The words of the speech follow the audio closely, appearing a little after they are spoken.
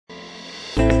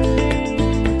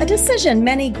decision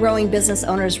many growing business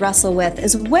owners wrestle with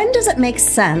is when does it make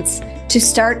sense to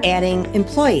start adding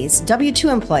employees, W-2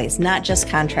 employees, not just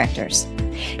contractors?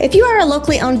 If you are a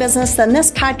locally owned business, then this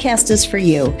podcast is for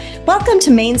you. Welcome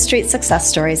to Main Street Success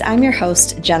Stories. I'm your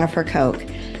host, Jennifer Koch.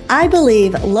 I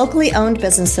believe locally owned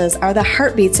businesses are the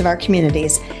heartbeats of our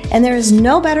communities, and there is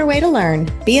no better way to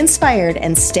learn, be inspired,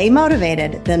 and stay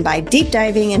motivated than by deep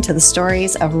diving into the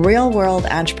stories of real-world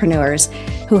entrepreneurs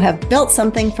who have built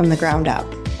something from the ground up.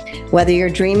 Whether you're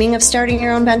dreaming of starting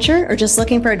your own venture or just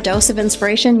looking for a dose of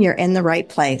inspiration, you're in the right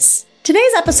place.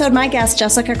 Today's episode, my guest,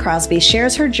 Jessica Crosby,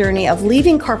 shares her journey of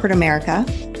leaving corporate America,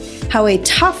 how a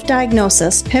tough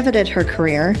diagnosis pivoted her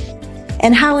career,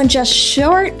 and how in just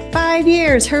short 5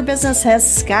 years, her business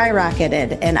has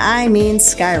skyrocketed, and I mean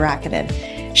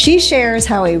skyrocketed. She shares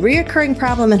how a reoccurring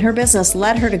problem in her business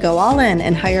led her to go all in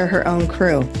and hire her own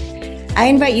crew. I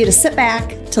invite you to sit back,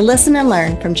 to listen and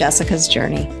learn from Jessica's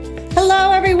journey.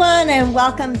 Hello, everyone, and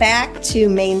welcome back to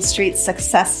Main Street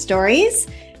Success Stories.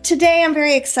 Today, I'm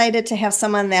very excited to have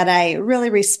someone that I really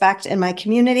respect in my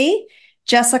community,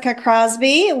 Jessica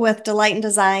Crosby with Delight in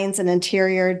Designs and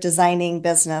interior designing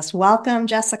business. Welcome,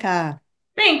 Jessica.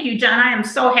 Thank you, Jen. I am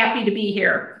so happy to be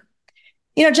here.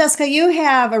 You know, Jessica, you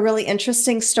have a really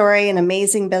interesting story, an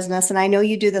amazing business, and I know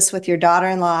you do this with your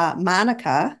daughter-in-law,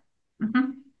 Monica,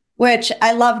 which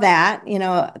I love that, you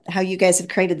know, how you guys have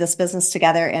created this business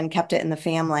together and kept it in the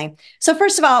family. So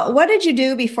first of all, what did you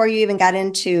do before you even got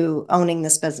into owning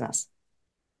this business?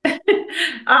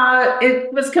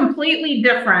 It was completely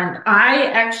different.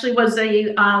 I actually was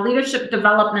a leadership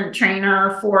development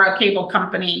trainer for a cable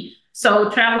company. So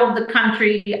traveled the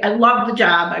country. I loved the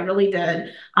job. I really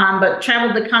did. But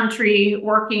traveled the country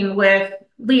working with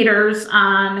leaders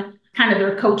on kind of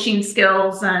their coaching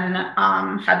skills and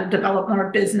how to develop more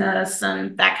business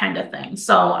and that kind of thing.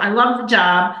 So I loved the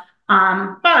job.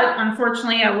 But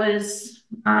unfortunately, I was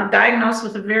diagnosed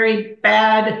with a very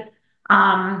bad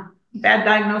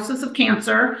diagnosis of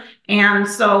cancer. And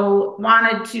so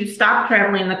wanted to stop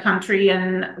traveling the country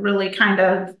and really kind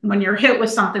of, when you're hit with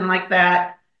something like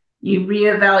that, you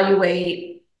reevaluate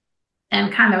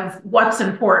and kind of what's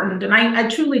important. And I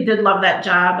truly did love that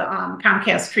job.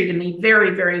 Comcast treated me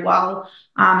very, very well.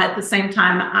 At the same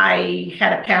time, I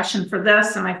had a passion for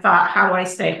this and I thought, how do I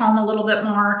stay home a little bit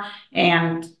more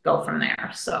and go from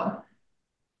there? So.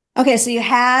 Okay, so you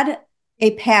had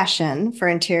a passion for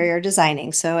interior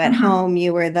designing. So at home,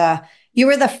 you were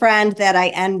the friend that I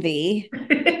envy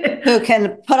who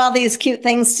can put all these cute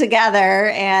things together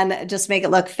and just make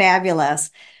it look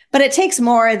fabulous. But it takes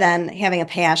more than having a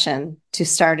passion to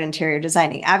start interior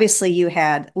designing. Obviously, you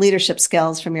had leadership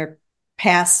skills from your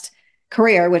past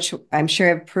career, which I'm sure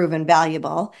have proven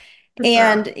valuable.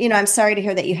 And, you know, I'm sorry to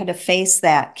hear that you had to face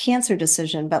that cancer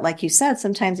decision. But like you said,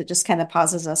 sometimes it just kind of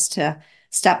pauses us to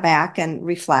step back and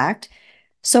reflect.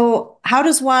 So how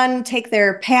does one take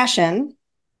their passion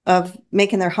of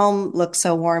making their home look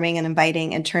so warming and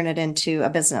inviting and turn it into a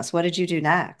business? What did you do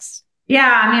next?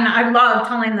 Yeah, I mean, I love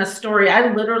telling this story.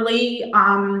 I literally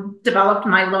developed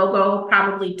my logo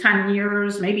probably 10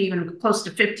 years, maybe even close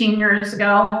to 15 years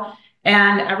ago.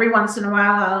 And every once in a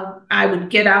while, I would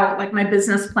get out like my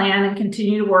business plan and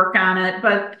continue to work on it.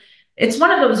 But it's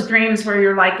one of those dreams where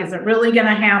you're like, is it really going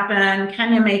to happen?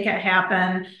 Can you make it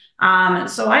happen?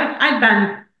 So I've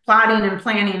been plotting and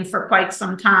planning for quite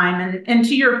some time. And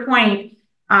to your point,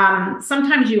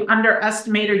 sometimes you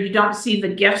underestimate or you don't see the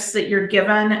gifts that you're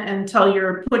given until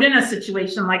you're put in a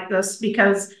situation like this,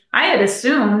 because I had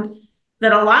assumed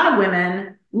that a lot of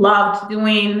women loved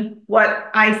doing what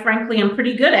I frankly am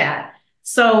pretty good at.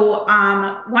 So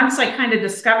once I kind of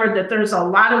discovered that there's a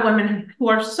lot of women who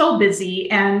are so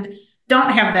busy and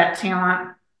don't have that talent,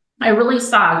 I really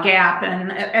saw a gap.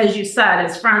 And as you said,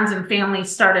 as friends and family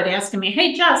started asking me,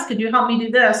 hey, Jess, could you help me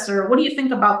do this? Or what do you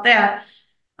think about that?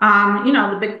 You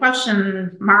know, the big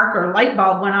question mark or light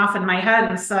bulb went off in my head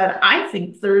and said, I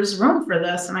think there's room for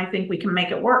this and I think we can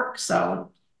make it work.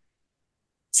 So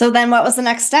then what was the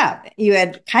next step? You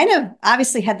had kind of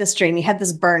obviously had this dream, you had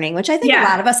this burning, which I think a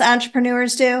lot of us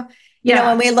entrepreneurs do. You know,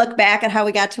 when we look back at how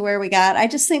we got to where we got, I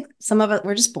just think some of it,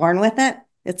 we're just born with it.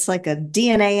 It's like a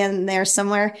DNA in there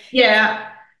somewhere. Yeah.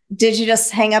 Did you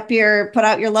just put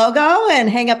out your logo and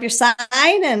hang up your sign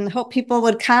and hope people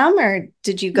would come, or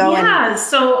did you go?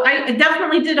 So I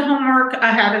definitely did homework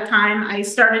ahead of time. I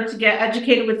started to get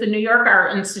educated with the New York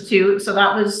Art Institute. So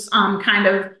that was kind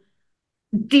of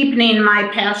deepening my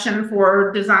passion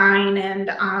for design and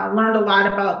learned a lot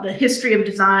about the history of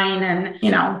design and,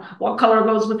 you know, what color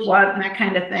goes with what and that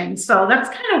kind of thing. So that's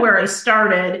kind of where I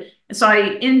started. So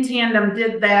I, in tandem,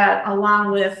 did that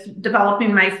along with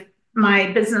developing my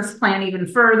my business plan even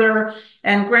further.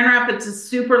 And Grand Rapids is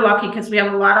super lucky because we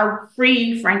have a lot of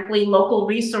free, frankly, local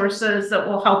resources that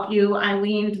will help you. I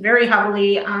leaned very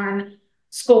heavily on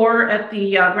SCORE at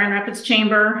the Grand Rapids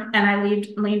Chamber, and I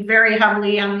leaned very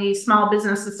heavily on the Small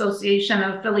Business Association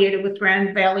affiliated with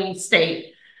Grand Valley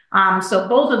State. So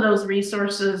both of those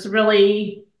resources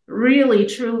really, really,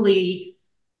 truly,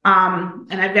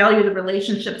 and I value the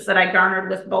relationships that I garnered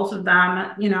with both of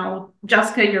them. You know,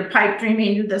 Jessica, you're pipe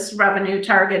dreaming this revenue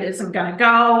target isn't going to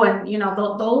go, and you know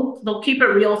they'll keep it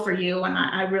real for you, and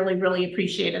I really, really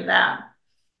appreciated that.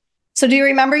 So do you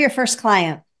remember your first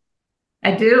client?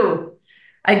 I do.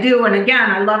 I do. And again,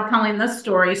 I love telling this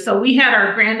story. So we had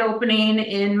our grand opening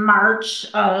in March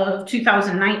of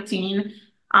 2019.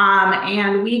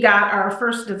 And we got our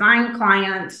first design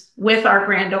client with our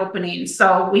grand opening.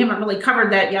 So we haven't really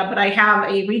covered that yet, but I have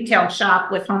a retail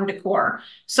shop with home decor.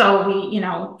 So we,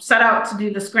 set out to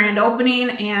do this grand opening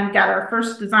and got our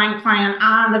first design client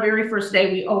on the very first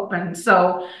day we opened.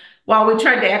 So while we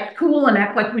tried to act cool and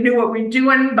act like we knew what we were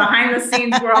doing behind the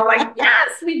scenes, we're all like,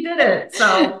 yes, we did it.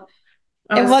 So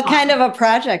and what kind of a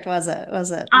project was it?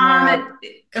 Was it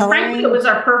frankly, it was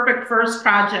our perfect first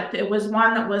project. It was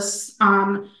one that was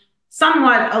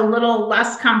somewhat a little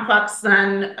less complex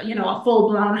than, a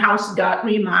full-blown house gut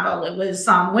remodel. It was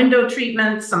some window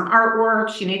treatments, some artwork.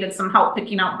 She needed some help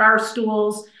picking out bar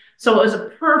stools. So it was a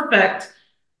perfect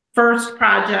first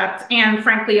project and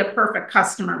frankly, a perfect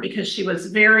customer because she was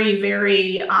very,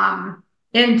 very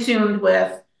in tune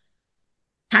with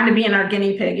kind of being our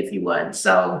guinea pig, if you would.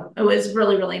 So it was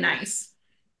really, really nice.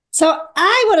 So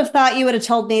I would have thought you would have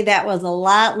told me that was a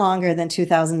lot longer than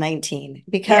 2019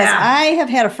 because I have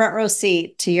had a front row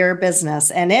seat to your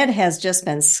business and it has just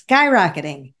been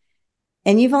skyrocketing.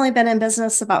 And you've only been in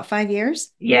business about 5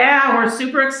 years? Yeah, we're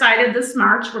super excited this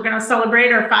March. We're going to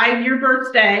celebrate our 5-year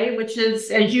birthday, which is,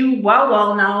 as you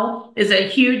well know, is a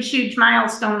huge, huge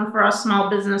milestone for us small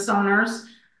business owners.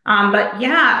 But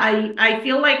yeah, I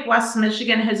feel like West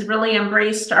Michigan has really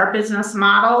embraced our business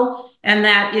model, and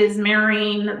that is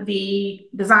marrying the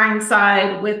design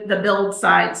side with the build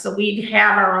side. So we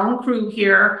have our own crew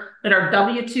here that are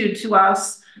W-2 to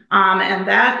us, and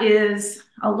that is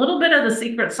a little bit of the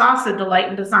secret sauce of Delight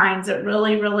in Designs. It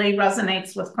really, really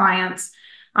resonates with clients.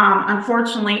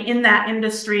 Unfortunately, in that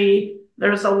industry,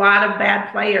 there's a lot of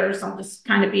bad players. I'll just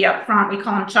kind of be upfront. We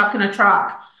call them chuck in a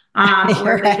truck.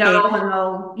 Where they go and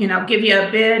they'll, give you a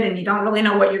bid and you don't really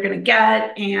know what you're going to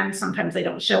get. And sometimes they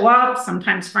don't show up.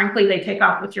 Sometimes, frankly, they take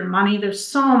off with your money. There's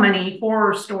so many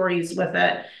horror stories with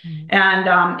it. Mm-hmm.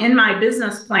 And in my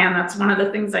business plan, that's one of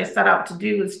the things I set out to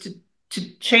do is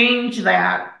to change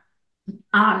that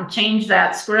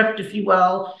script, if you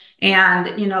will. And,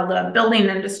 the building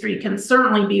industry can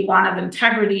certainly be one of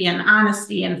integrity and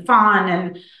honesty and fun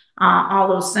and all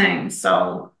those things.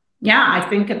 So, yeah, I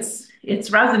think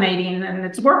it's resonating and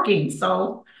it's working.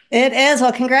 So it is.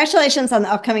 Well, congratulations on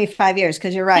the upcoming 5 years,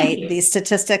 because you're right. These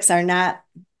statistics are not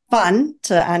fun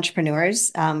to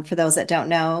entrepreneurs. For those that don't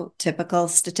know, typical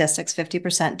statistics,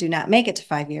 50% do not make it to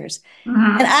 5 years.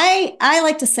 Mm-hmm. And I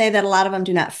like to say that a lot of them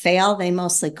do not fail. They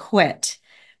mostly quit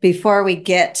before we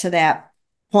get to that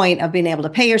point of being able to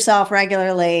pay yourself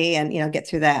regularly and, get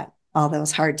through all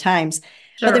those hard times.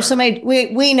 Sure. But there's so many,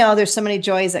 we know there's so many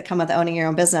joys that come with owning your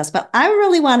own business, but I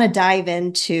really want to dive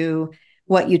into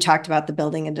what you talked about, the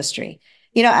building industry.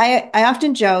 I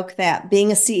often joke that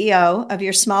being a CEO of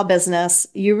your small business,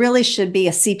 you really should be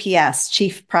a CPS,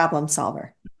 chief problem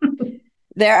solver.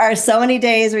 There are so many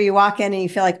days where you walk in and you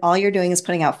feel like all you're doing is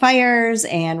putting out fires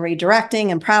and redirecting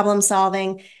and problem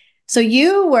solving. So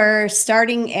you were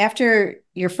starting after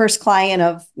your first client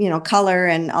of, color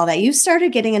and all that, you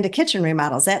started getting into kitchen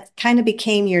remodels. That kind of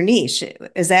became your niche.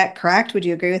 Is that correct? Would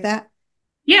you agree with that?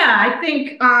 Yeah, I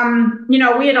think,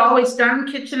 we had always done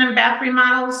kitchen and bath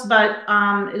remodels, but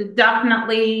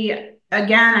definitely,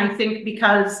 again, I think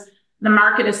because the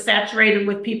market is saturated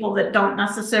with people that don't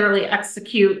necessarily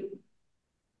execute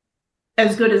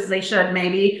as good as they should,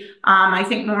 maybe. I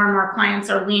think more and more clients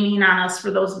are leaning on us for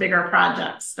those bigger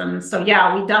projects. And so,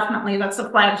 yeah, that's the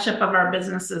flagship of our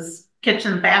business is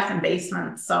kitchen, bath, and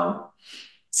basement. So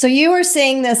you were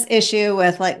seeing this issue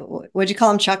with, like, would you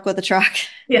call him Chuck with a truck?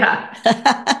 Yeah.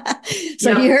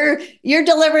 So yep. You're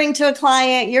delivering to a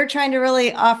client, you're trying to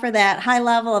really offer that high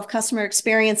level of customer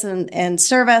experience and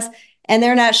service, and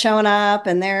they're not showing up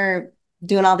and they're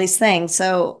doing all these things.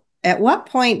 So at what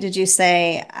point did you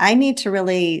say, I need to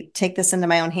really take this into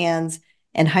my own hands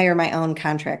and hire my own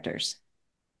contractors?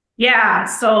 Yeah.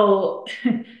 So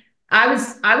I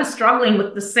was struggling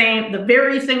with the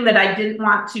very thing that I didn't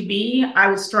want to be,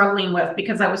 I was struggling with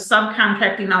because I was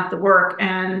subcontracting out the work.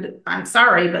 And I'm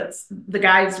sorry, but the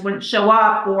guys wouldn't show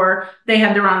up, or they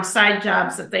had their own side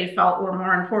jobs that they felt were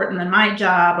more important than my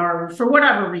job, or for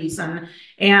whatever reason.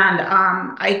 And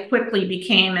I quickly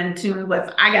became in tune with,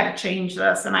 I got to change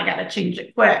this and I got to change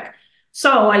it quick.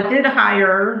 So I did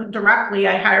hire directly,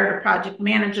 I hired a project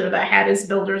manager that had his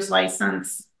builder's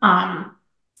license.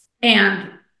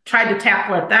 And tried to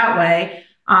tackle it that way.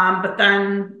 But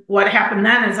then what happened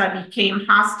then is I became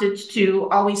hostage to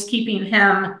always keeping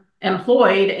him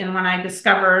employed. And when I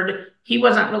discovered he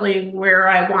wasn't really where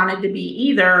I wanted to be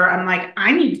either, I'm like,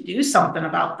 I need to do something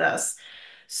about this.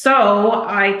 So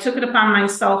I took it upon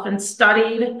myself and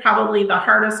studied, probably the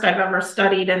hardest I've ever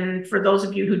studied. And for those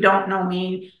of you who don't know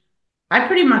me, I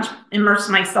pretty much immerse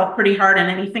myself pretty hard in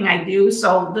anything I do.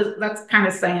 So that's kind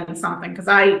of saying something, because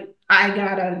I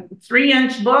got a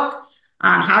 3-inch book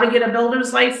on how to get a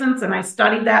builder's license, and I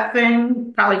studied that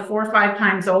thing probably 4 or 5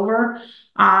 times over.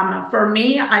 For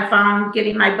me, I found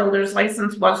getting my builder's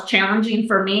license was challenging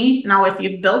for me. Now, if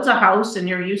you've built a house and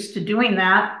you're used to doing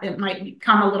that, it might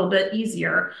become a little bit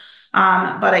easier.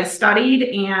 But I studied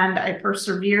and I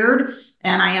persevered.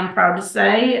 And I am proud to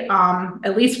say,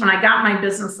 at least when I got my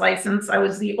business license, I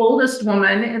was the oldest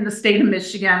woman in the state of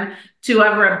Michigan to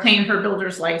ever obtain her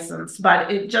builder's license.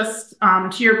 But it just,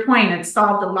 to your point, it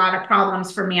solved a lot of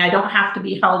problems for me. I don't have to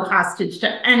be held hostage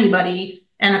to anybody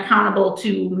and accountable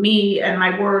to me and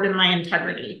my word and my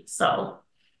integrity. So.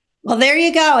 Well, there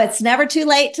you go. It's never too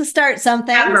late to start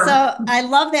something. Ever. So I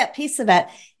love that piece of it.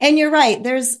 And you're right.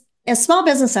 As small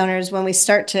business owners, when we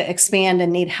start to expand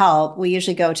and need help, we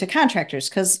usually go to contractors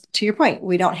because, to your point,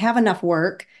 we don't have enough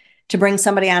work to bring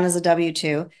somebody on as a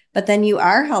W-2, but then you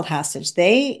are held hostage.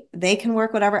 They can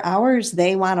work whatever hours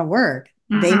they want to work.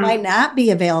 Mm-hmm. They might not be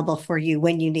available for you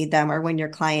when you need them or when your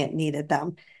client needed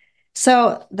them.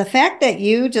 So the fact that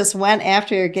you just went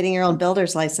after getting your own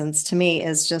builder's license, to me,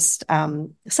 is just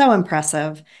so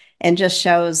impressive, and just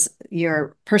shows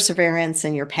your perseverance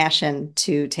and your passion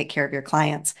to take care of your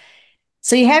clients.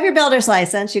 So you have your builder's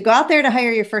license, you go out there to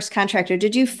hire your first contractor.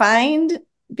 Did you find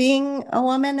being a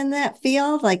woman in that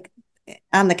field, like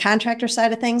on the contractor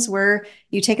side of things, were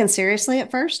you taken seriously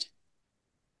at first?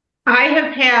 I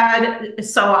have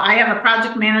a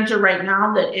project manager right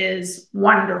now that is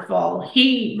wonderful.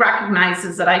 He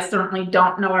recognizes that I certainly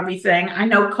don't know everything. I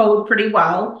know code pretty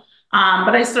well,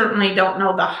 but I certainly don't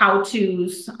know the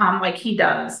how-tos like he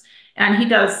does. And he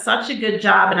does such a good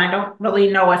job, and I don't really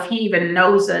know if he even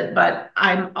knows it, but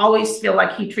I always feel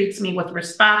like he treats me with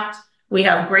respect. We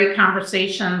have great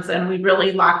conversations, and we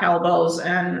really lock elbows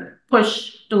and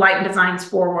push Delight and Designs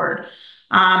forward.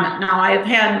 Now, I've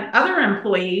had other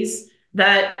employees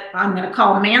that I'm going to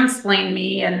call mansplain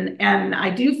me, and I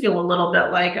do feel a little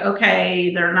bit like,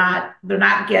 okay, they're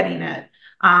not getting it.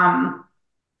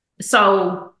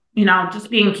 So, just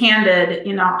being candid,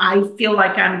 I feel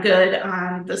like I'm good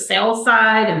on the sales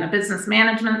side and the business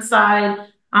management side,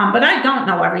 but I don't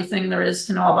know everything there is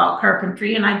to know about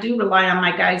carpentry, and I do rely on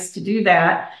my guys to do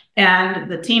that. And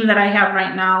the team that I have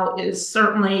right now is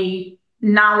certainly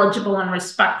knowledgeable and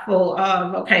respectful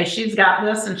of, okay, she's got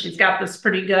this and she's got this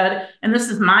pretty good, and this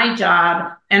is my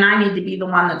job, and I need to be the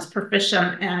one that's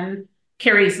proficient and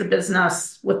carries the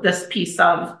business with this piece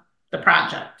of the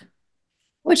project.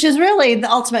 Which is really the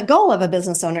ultimate goal of a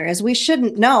business owner, is we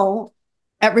shouldn't know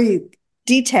every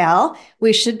detail.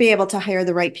 We should be able to hire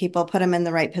the right people, put them in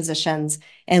the right positions,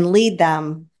 and lead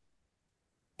them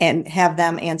and have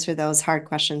them answer those hard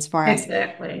questions for us.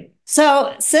 Exactly.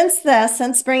 So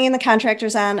since bringing the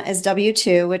contractors on as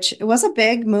W-2, which was a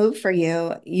big move for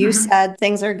you, you said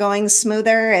things are going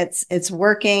smoother. It's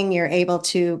working. You're able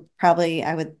to probably,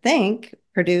 I would think,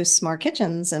 produce more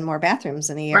kitchens and more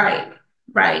bathrooms in a year.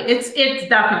 Right. It's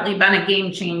definitely been a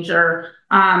game changer,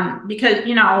 because,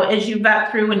 as you vet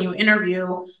through and you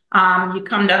interview, you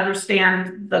come to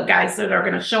understand the guys that are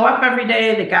going to show up every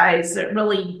day, the guys that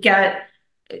really get,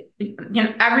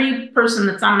 every person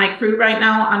that's on my crew right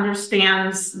now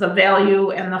understands the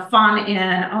value and the fun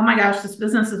in, oh my gosh, this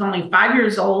business is only 5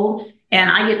 years old, and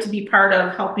I get to be part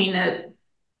of helping it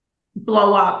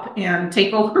blow up and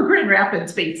take over Grand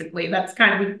Rapids, basically. That's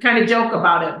we kind of joke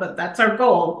about it, but that's our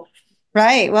goal.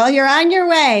 Right. Well, you're on your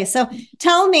way. So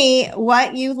tell me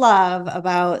what you love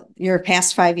about your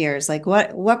past 5 years. Like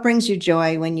what brings you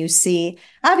joy when you see,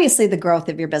 obviously, the growth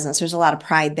of your business? There's a lot of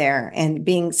pride there, and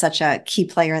being such a key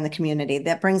player in the community,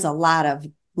 that brings a lot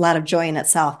of joy in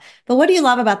itself. But what do you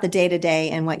love about the day-to-day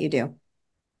and what you do?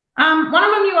 One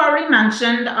of them you already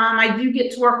mentioned. I do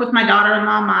get to work with my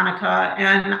daughter-in-law, Monica,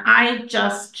 and I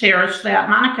just cherish that.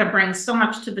 Monica brings so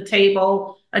much to the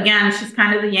table. Again, she's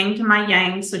kind of the yin to my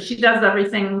yang, so she does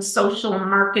everything social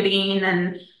marketing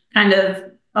and kind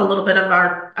of a little bit of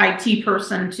our IT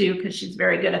person too, because she's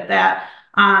very good at that.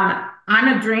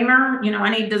 I'm a dreamer.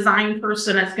 Any design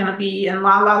person is going to be in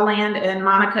la la land, and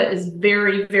Monica is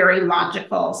very, very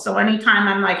logical. So anytime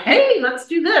I'm like, hey, let's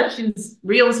do this, she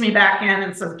reels me back in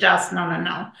and says, Jess, no, no,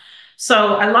 no.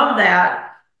 So I love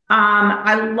that.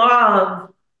 I love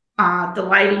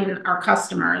delighting our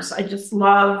customers. I just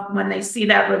love when they see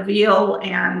that reveal.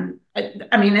 And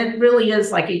I mean, it really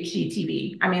is like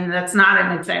HGTV. I mean, that's not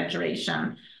an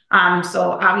exaggeration.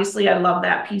 So obviously I love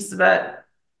that piece of it.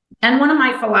 And one of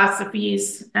my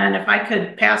philosophies, and if I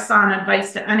could pass on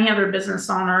advice to any other business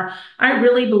owner, I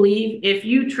really believe if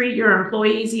you treat your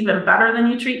employees even better than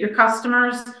you treat your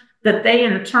customers, that they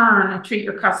in turn treat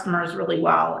your customers really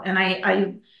well. And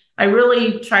I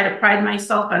really try to pride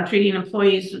myself on treating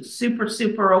employees super,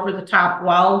 super over the top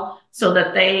well, so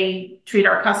that they treat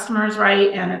our customers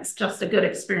right. And it's just a good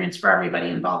experience for everybody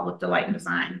involved with Delight in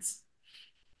Designs.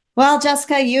 Well,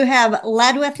 Jessica, you have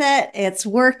led with it. It's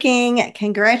working.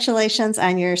 Congratulations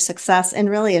on your success in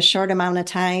really a short amount of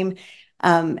time.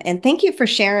 And thank you for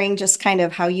sharing just kind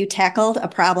of how you tackled a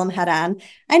problem head on.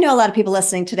 I know a lot of people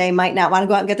listening today might not want to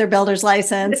go out and get their builder's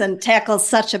license and tackle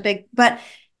such a big, but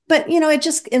it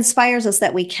just inspires us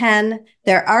that we can.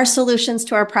 There are solutions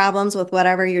to our problems with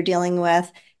whatever you're dealing with.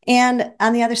 And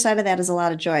on the other side of that is a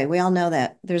lot of joy. We all know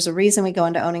that there's a reason we go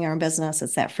into owning our own business.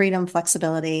 It's that freedom,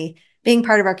 flexibility, being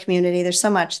part of our community. There's so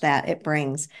much that it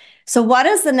brings. So what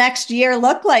does the next year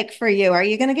look like for you? Are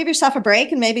you going to give yourself a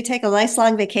break and maybe take a nice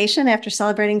long vacation after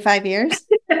celebrating 5 years?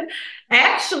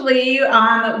 Actually,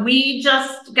 we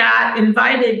just got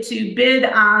invited to bid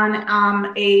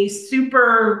on a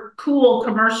super cool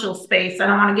commercial space. I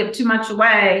don't want to give too much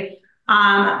away,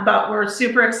 but we're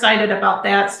super excited about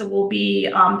that. So we'll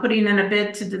be putting in a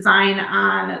bid to design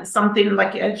on something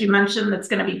like, as you mentioned, that's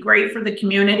going to be great for the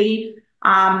community.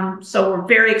 So we're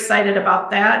very excited about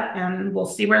that, and we'll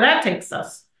see where that takes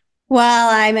us. Well,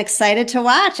 I'm excited to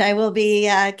watch. I will be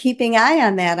keeping eye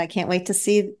on that. I can't wait to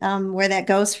see where that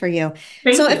goes for you.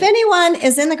 Thank you. If anyone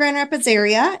is in the Grand Rapids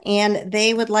area and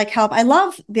they would like help, I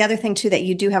love the other thing too, that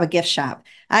you do have a gift shop.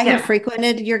 I have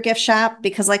frequented your gift shop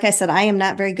because, like I said, I am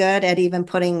not very good at even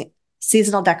putting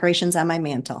seasonal decorations on my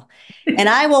mantle. And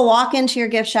I will walk into your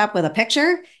gift shop with a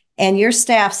picture, and your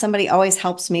staff, somebody always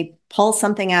helps me pull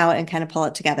something out and kind of pull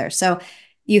it together. So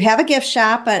you have a gift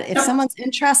shop, but if someone's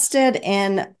interested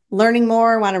in learning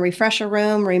more, want to refresh a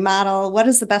room, remodel, what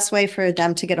is the best way for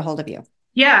them to get a hold of you?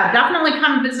 Yeah, definitely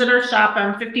come visit our shop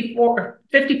on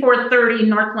 5430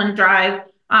 Northland Drive,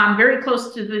 very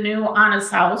close to the new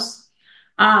Anna's house.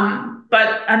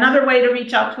 But another way to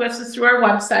reach out to us is through our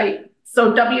website.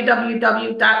 So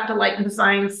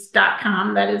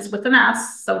www.delightanddesigns.com, that is with an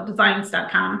S, so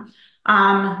designs.com.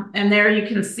 And there you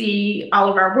can see all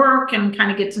of our work and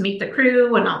kind of get to meet the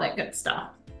crew and all that good stuff.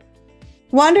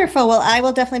 Wonderful. Well, I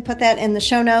will definitely put that in the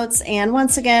show notes. And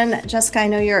once again, Jessica, I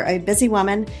know you're a busy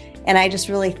woman, and I just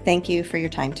really thank you for your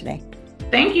time today.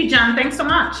 Thank you, Jen. Thanks so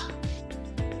much.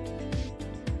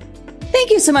 Thank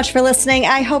you so much for listening.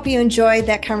 I hope you enjoyed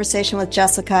that conversation with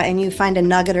Jessica and you find a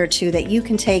nugget or two that you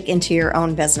can take into your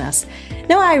own business.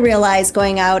 Now, I realize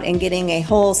going out and getting a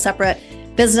whole separate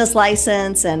business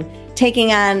license and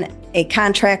taking on a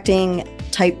contracting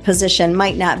type position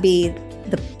might not be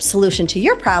the solution to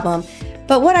your problem.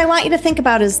 But what I want you to think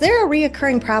about is, there a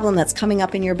reoccurring problem that's coming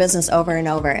up in your business over and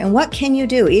over? And what can you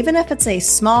do, even if it's a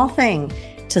small thing,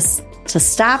 to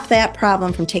stop that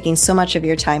problem from taking so much of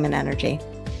your time and energy?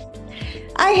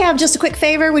 I have just a quick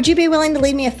favor. Would you be willing to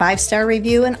leave me a 5-star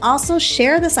review and also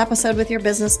share this episode with your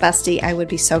business bestie? I would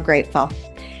be so grateful.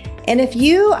 And if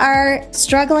you are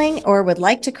struggling or would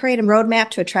like to create a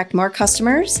roadmap to attract more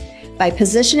customers by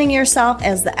positioning yourself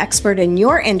as the expert in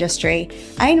your industry,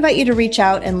 I invite you to reach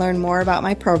out and learn more about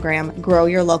my program, Grow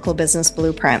Your Local Business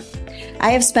Blueprint.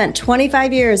 I have spent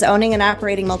 25 years owning and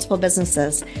operating multiple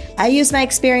businesses. I use my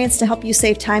experience to help you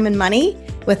save time and money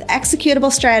with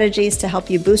executable strategies to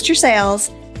help you boost your sales,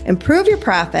 improve your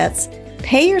profits,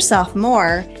 pay yourself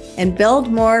more, and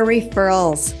build more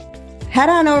referrals. Head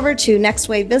on over to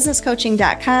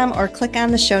nextwavebusinesscoaching.com or click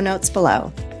on the show notes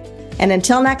below. And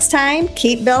until next time,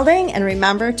 keep building and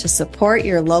remember to support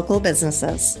your local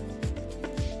businesses.